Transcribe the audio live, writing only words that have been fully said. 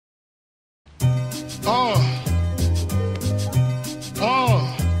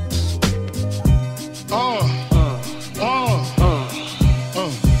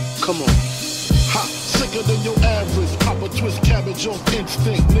bigger than your average. Pop a twist cabbage off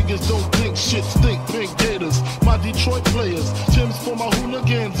instinct. Niggas don't think shit stink. Pink Gators, my Detroit players. Tim's for my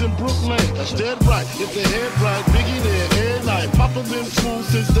hooligans in Brooklyn. Dead right, if they head right, Biggie there, air night. Papa been smooth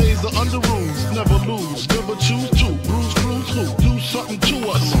since days of under rules. Never lose, never choose to. Bruise, cruise, who? Do something to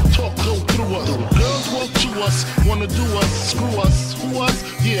us. Talk, go through us. Girls walk to us, wanna do us, screw us. Who us?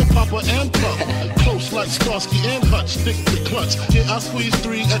 Yeah, Papa and Pup. Close like Starsky and Hutch. Stick the clutch. Yeah, I squeeze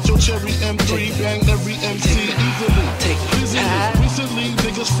 3 at your cherry M3. Bang every MC easily. Recently,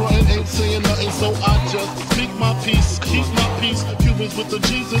 niggas frontin' ain't saying nothing, so I just speak my peace, keep my peace. Cubans with the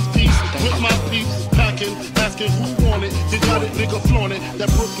Jesus peace, with my peace. Packing, asking who want it. You got it, nigga, flaunt it. That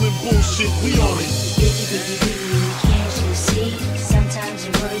Brooklyn bullshit, we on it. Biggie, biggie, biggie, can't you see? Sometimes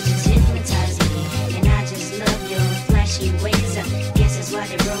your words just hypnotize me, and I just love your flashy ways. Guess that's why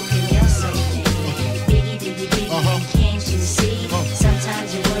they're broken, you're so big. Biggie, biggie, biggie, can't you see?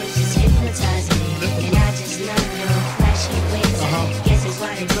 Sometimes your words just hypnotize me, and I just love your flashy ways. Guess that's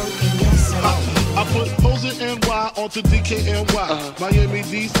why they're broken, you're so big. I put Poser NY onto DKNY. Miami,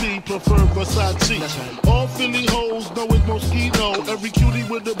 DC, prefer Versace. All Philly hoes know it's Moschino. Every cutie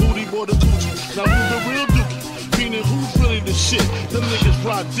with the booty, boy, the coochie. Now who's the real dookie? Meaning who's really the shit? Them niggas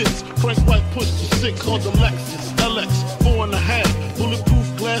ride dicks. Frank White pushed the 6 on the Lexus LX 4.5.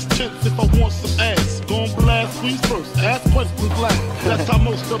 Bulletproof glass tips if I want some ass. Gon' blast, squeeze first, ask questions last. That's how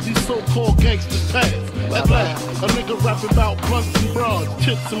most of these so-called gangsters pass. At last, a nigga rapping about blunts and bras,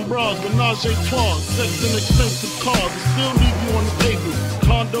 tits and bras, menage a trois, sex and expensive cars, and still leave you on the pavement.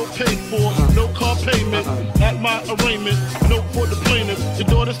 Condo paid for, no car payment. At my arraignment, note for the plaintiff. Your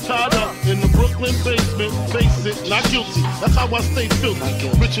daughter's tied up in the Brooklyn basement. Face it, not guilty. That's how I stay filthy.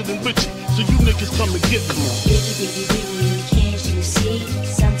 Richer than Richie, so you niggas come and get me. Biggie, biggie, biggie, can't you see?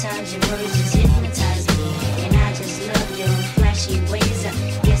 Sometimes your words just